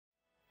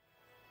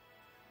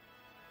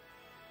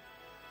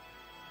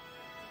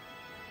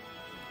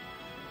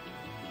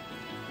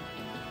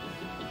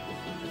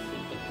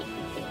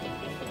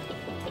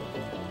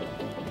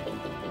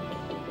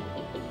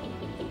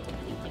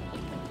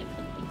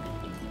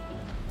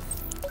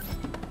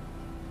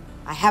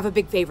I have a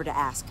big favor to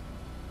ask.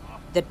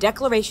 The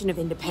Declaration of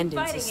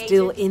Independence is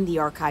still in the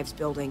archives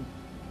building.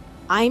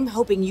 I'm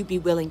hoping you'd be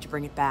willing to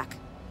bring it back.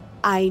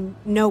 I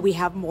know we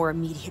have more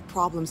immediate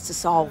problems to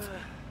solve,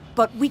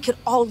 but we could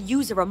all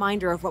use a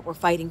reminder of what we're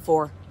fighting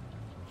for,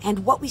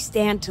 and what we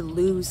stand to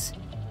lose.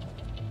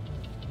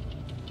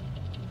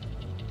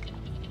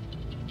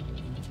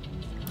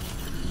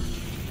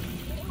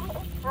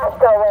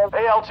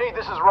 Hey, LT,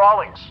 this is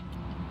Rawlings.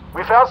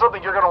 We found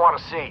something you're gonna want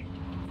to see.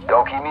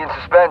 Don't keep me in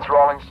suspense,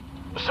 Rawlings.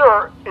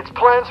 Sir, it's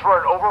plans for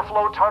an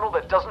overflow tunnel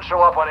that doesn't show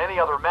up on any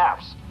other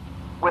maps,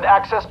 with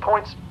access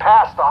points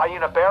past the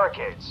Hyena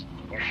barricades.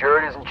 You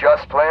sure it isn't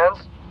just plans?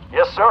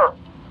 Yes, sir.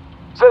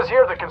 Says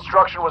here the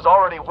construction was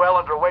already well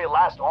underway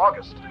last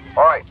August.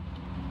 All right.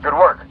 Good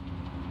work.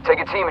 Take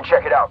a team and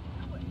check it out.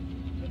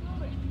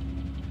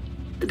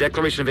 The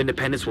Declaration of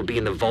Independence will be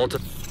in the vault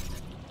of...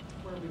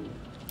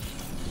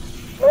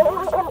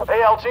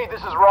 Hey, LT, this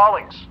is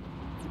Rawlings.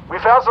 We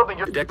found something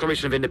The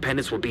Declaration of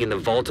Independence will be in the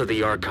vault of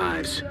the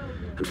archives.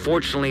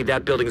 Unfortunately,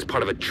 that building is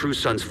part of a True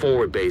Sons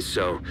forward base,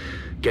 so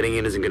getting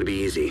in isn't going to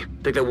be easy. I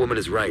think that woman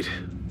is right.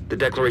 The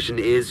Declaration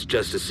is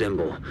just a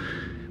symbol.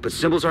 But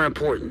symbols are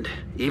important,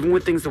 even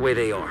with things the way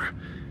they are.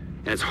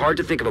 And it's hard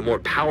to think of a more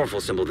powerful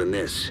symbol than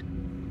this.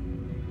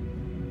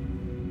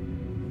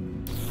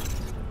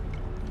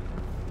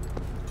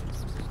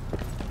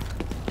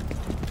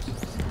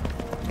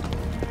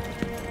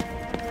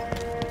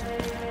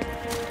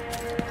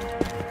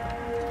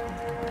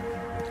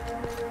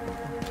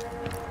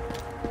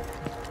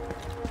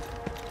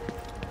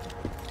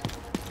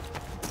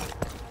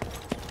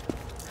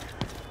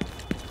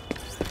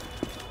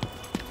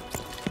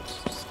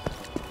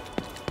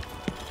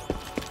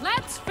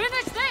 Let's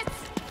finish this!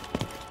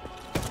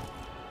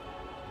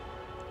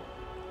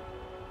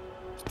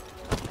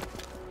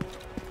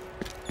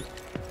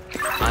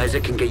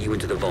 Isaac can get you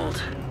into the vault,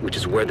 which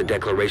is where the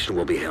Declaration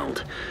will be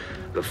held.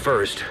 But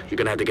first, you're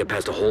gonna have to get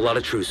past a whole lot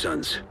of True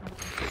Sons.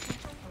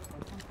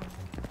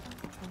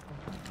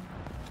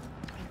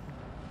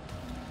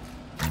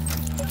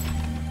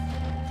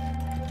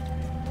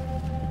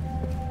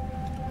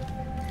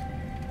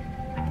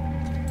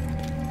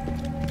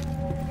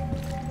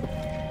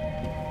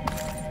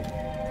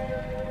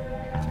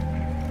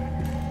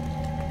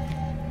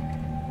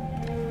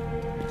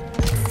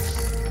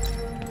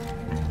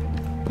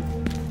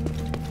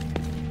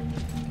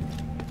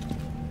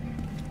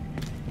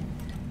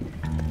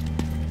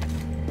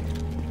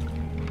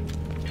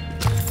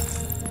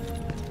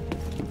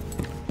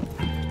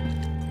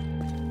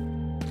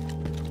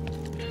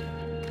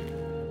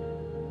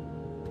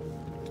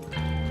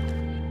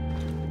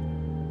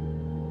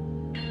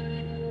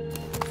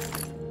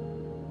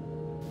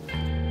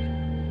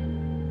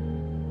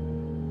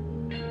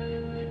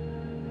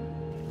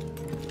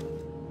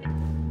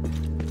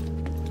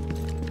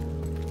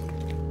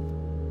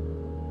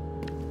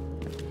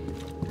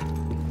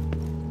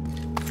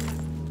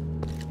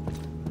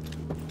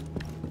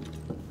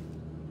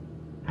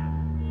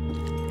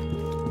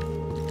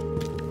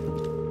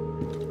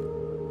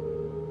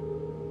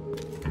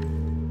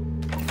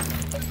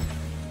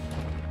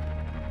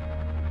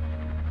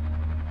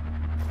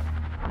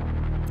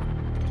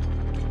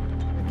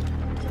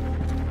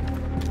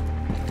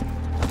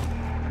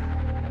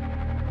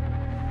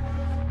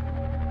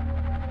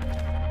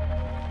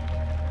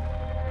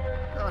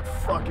 Not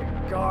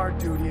fucking guard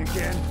duty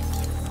again.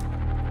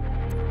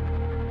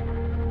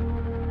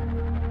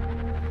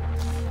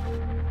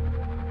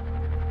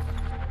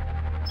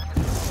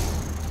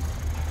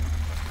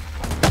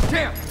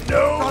 Damn!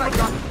 No! Thought I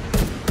got it.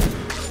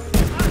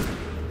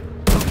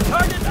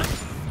 Target!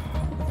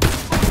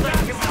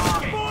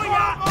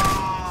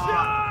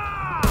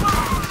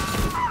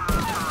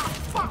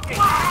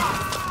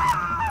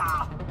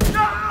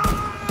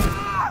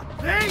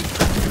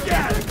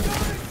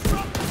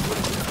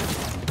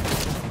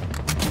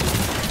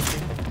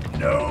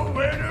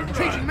 Nowhere to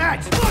changing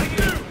match! Fuck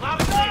you!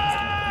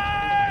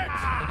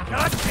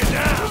 Gotcha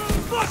now!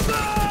 Fuck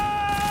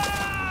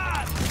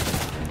that!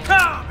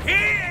 Come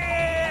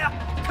here!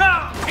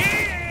 Come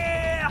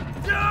here!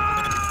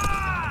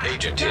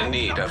 Agent in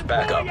need of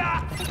backup.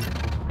 Yeah!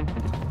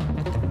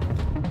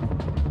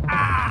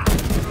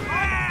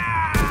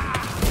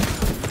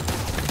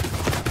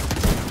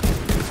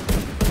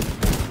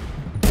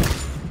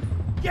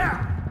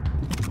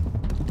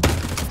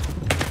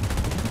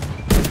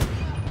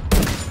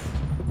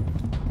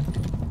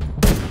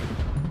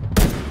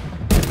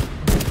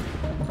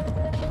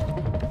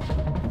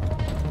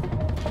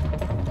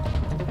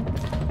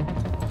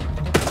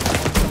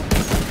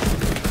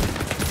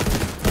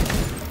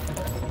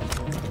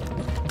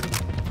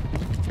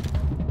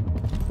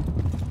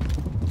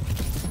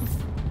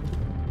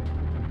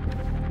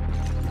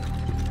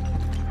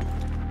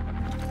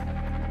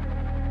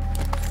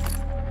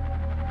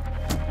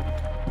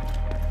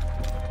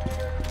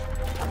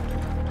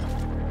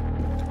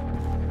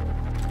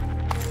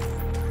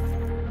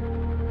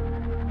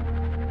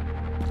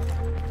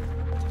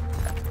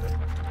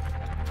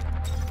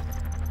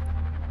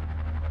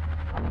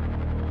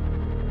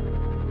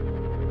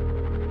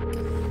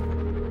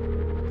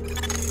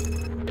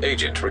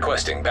 Agent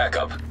requesting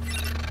backup.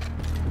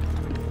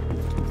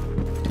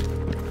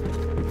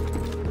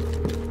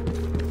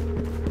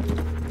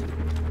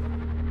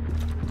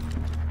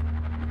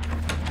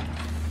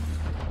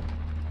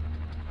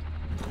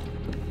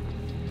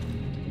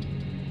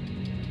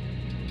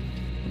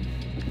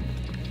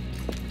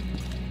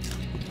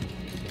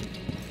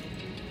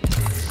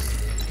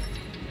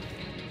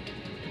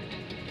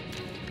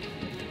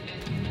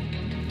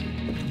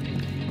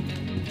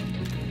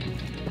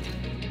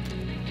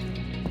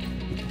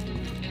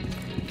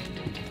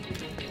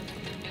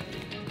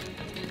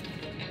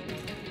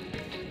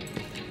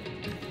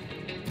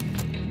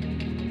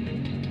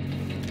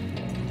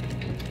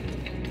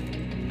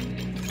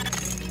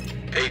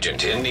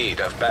 Agent in need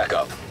of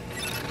backup.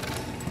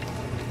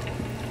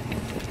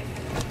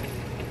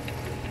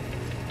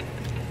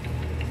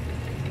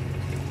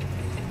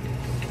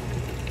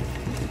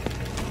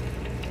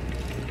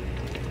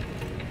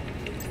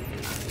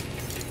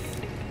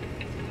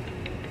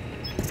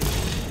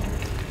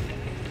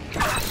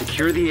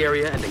 Secure the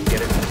area and then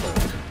get it to the vault.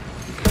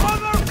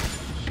 Mother!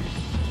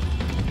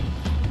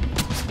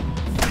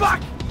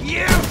 Fuck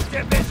you,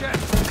 Division!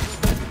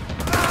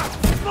 Ah,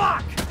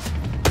 fuck!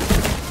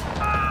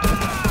 Ah!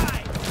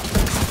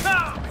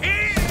 Come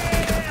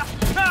here!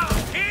 Come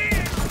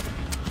here!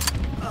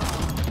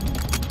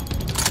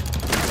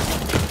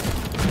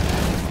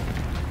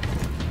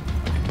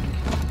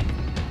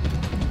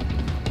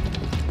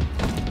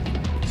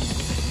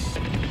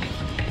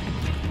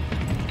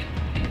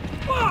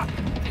 Fuck!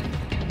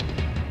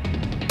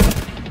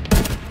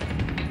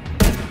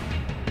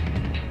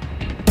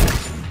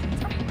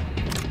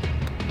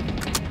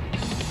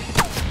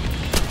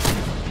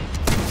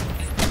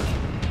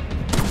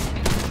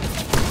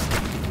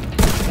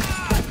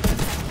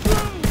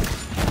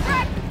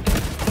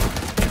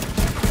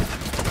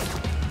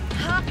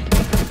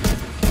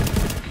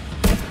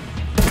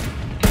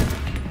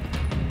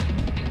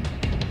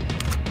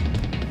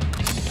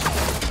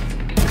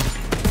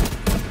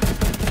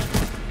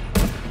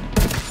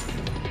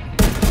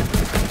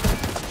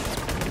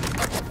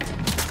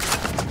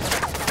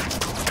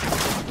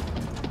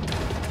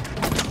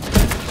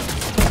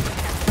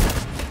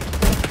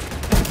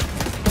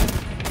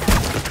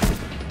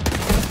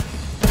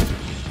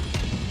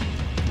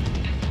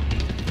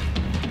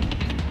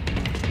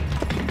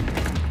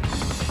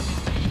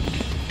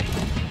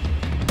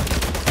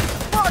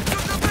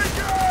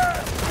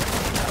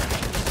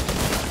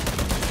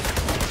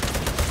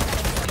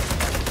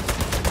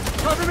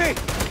 Cover me!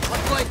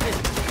 I'm flanking.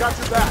 Got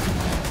your back.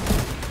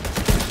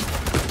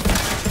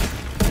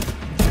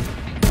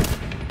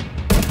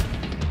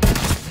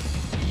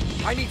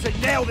 I need to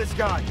nail this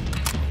guy.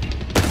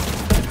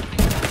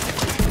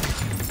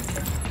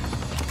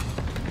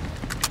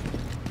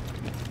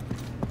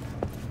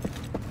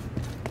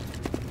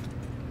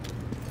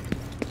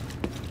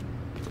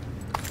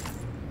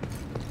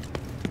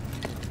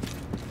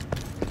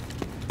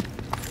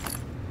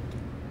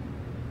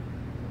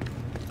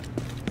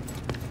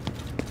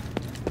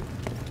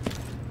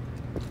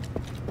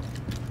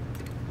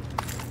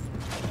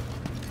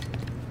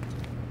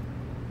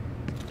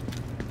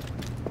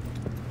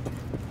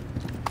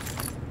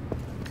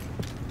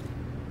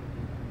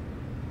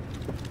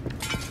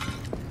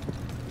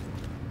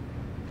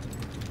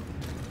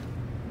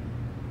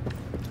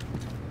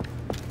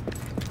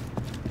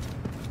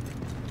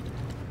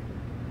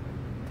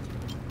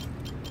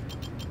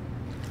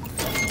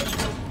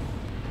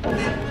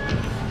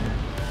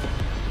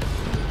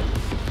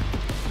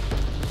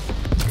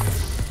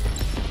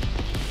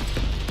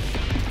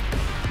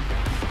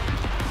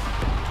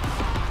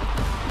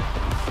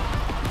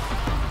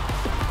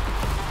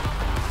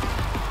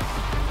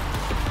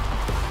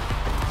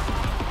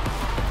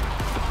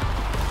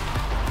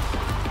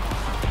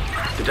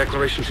 The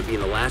declaration should be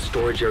in the last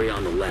storage area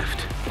on the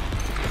left.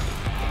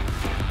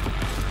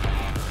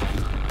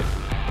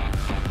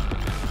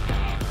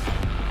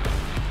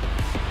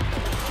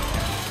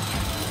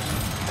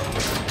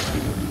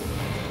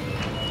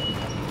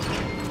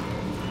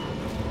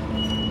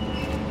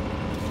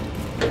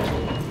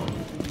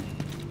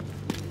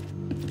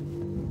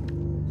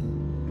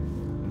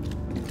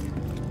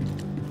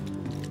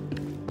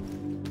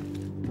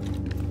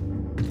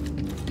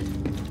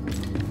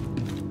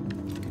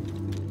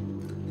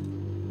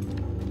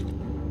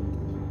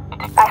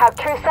 I have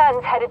True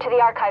Sons headed to the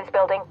Archives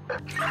building.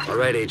 All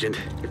right, Agent.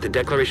 If the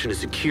declaration is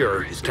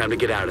secure, it's time to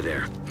get out of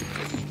there.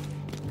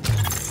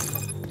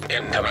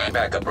 Incoming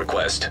backup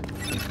request.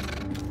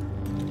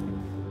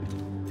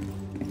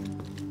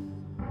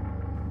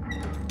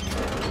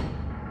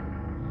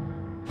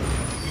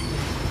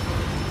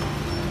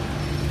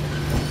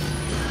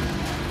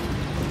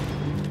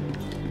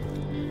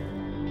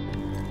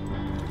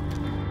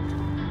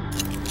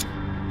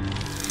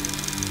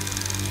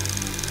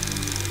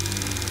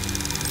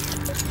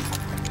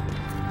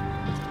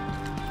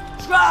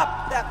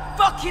 Drop that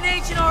fucking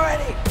agent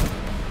already!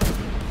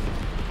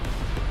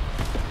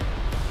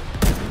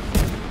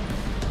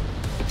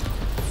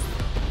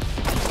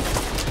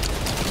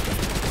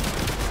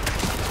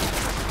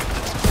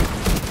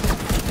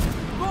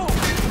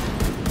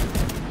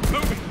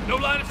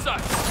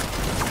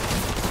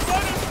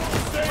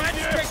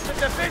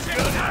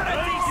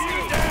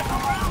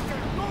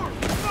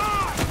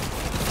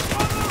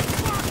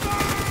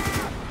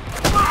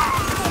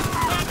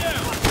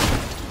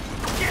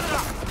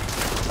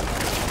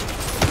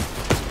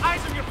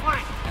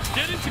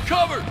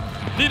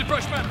 Need a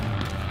fresh map.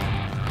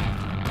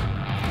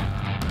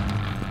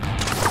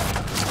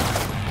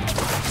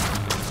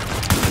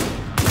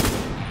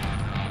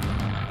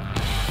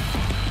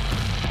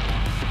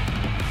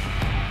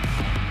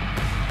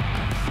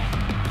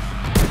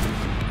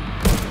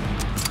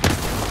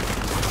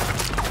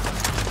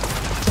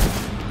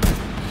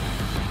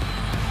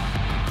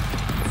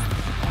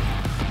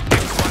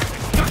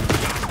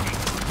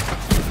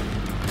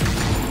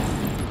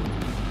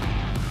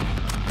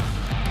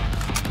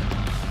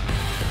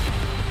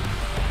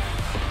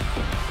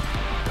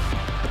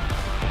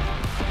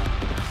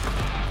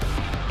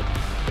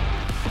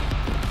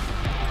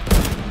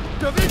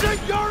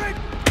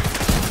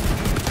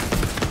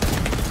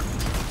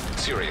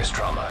 Serious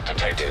trauma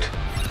detected.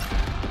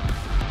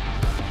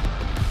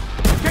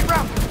 Get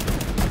round!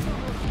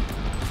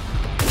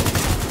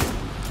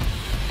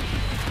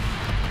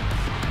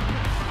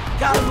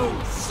 Gotta move.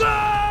 This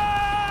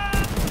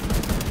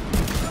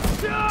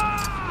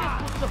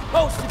was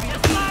supposed to be a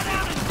slide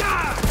down and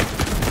die!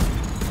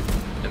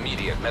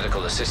 Immediate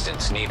medical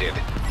assistance needed.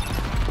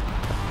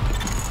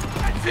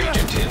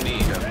 Agent in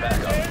need of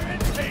backup.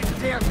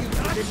 Damn you,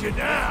 position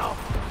now!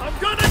 I'm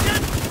gonna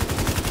get...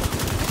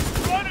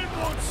 Running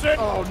won't sit!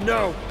 Oh,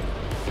 no!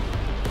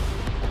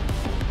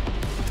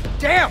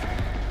 Damn!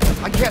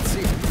 I can't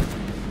see.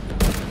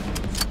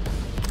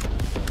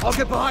 I'll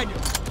get behind you.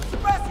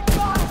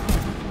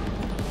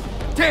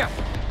 Damn!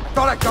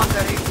 Thought I got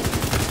that agent.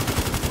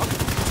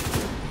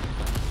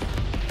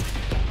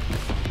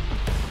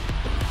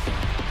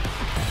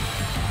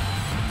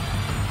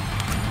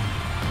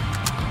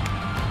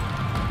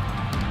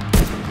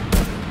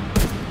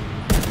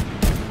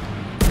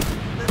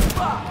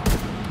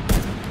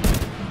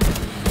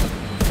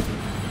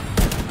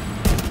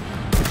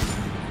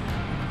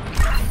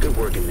 Good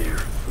work in there.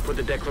 We'll put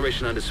the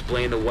declaration on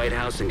display in the White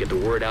House and get the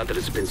word out that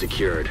it's been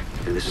secured.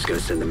 And this is gonna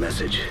send a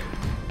message.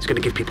 It's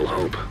gonna give people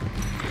hope.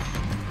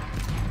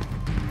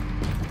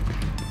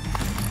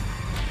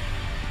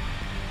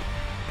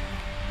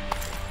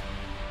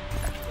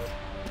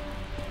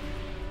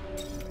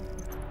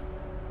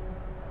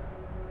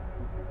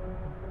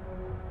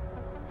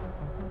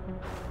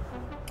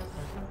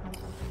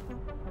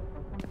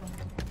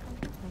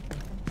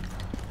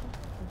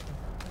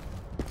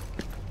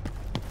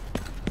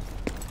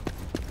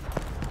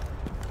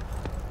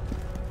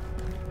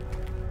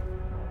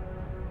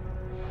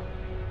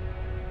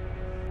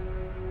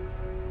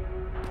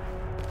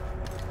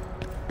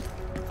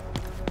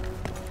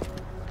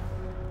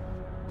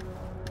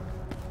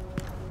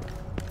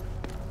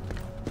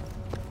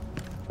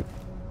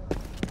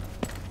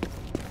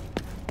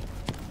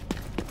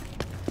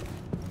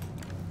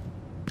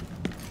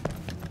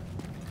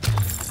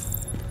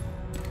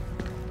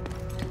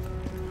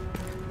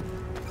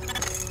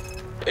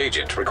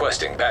 Agent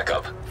requesting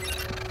backup.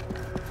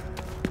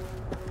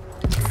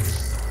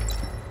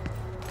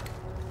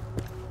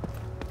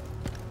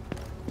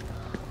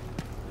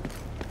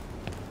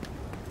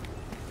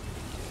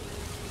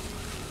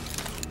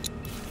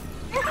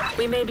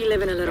 We may be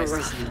living a little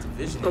rough,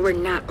 but we're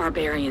not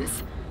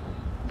barbarians.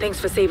 Thanks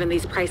for saving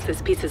these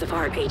priceless pieces of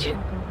art, Agent.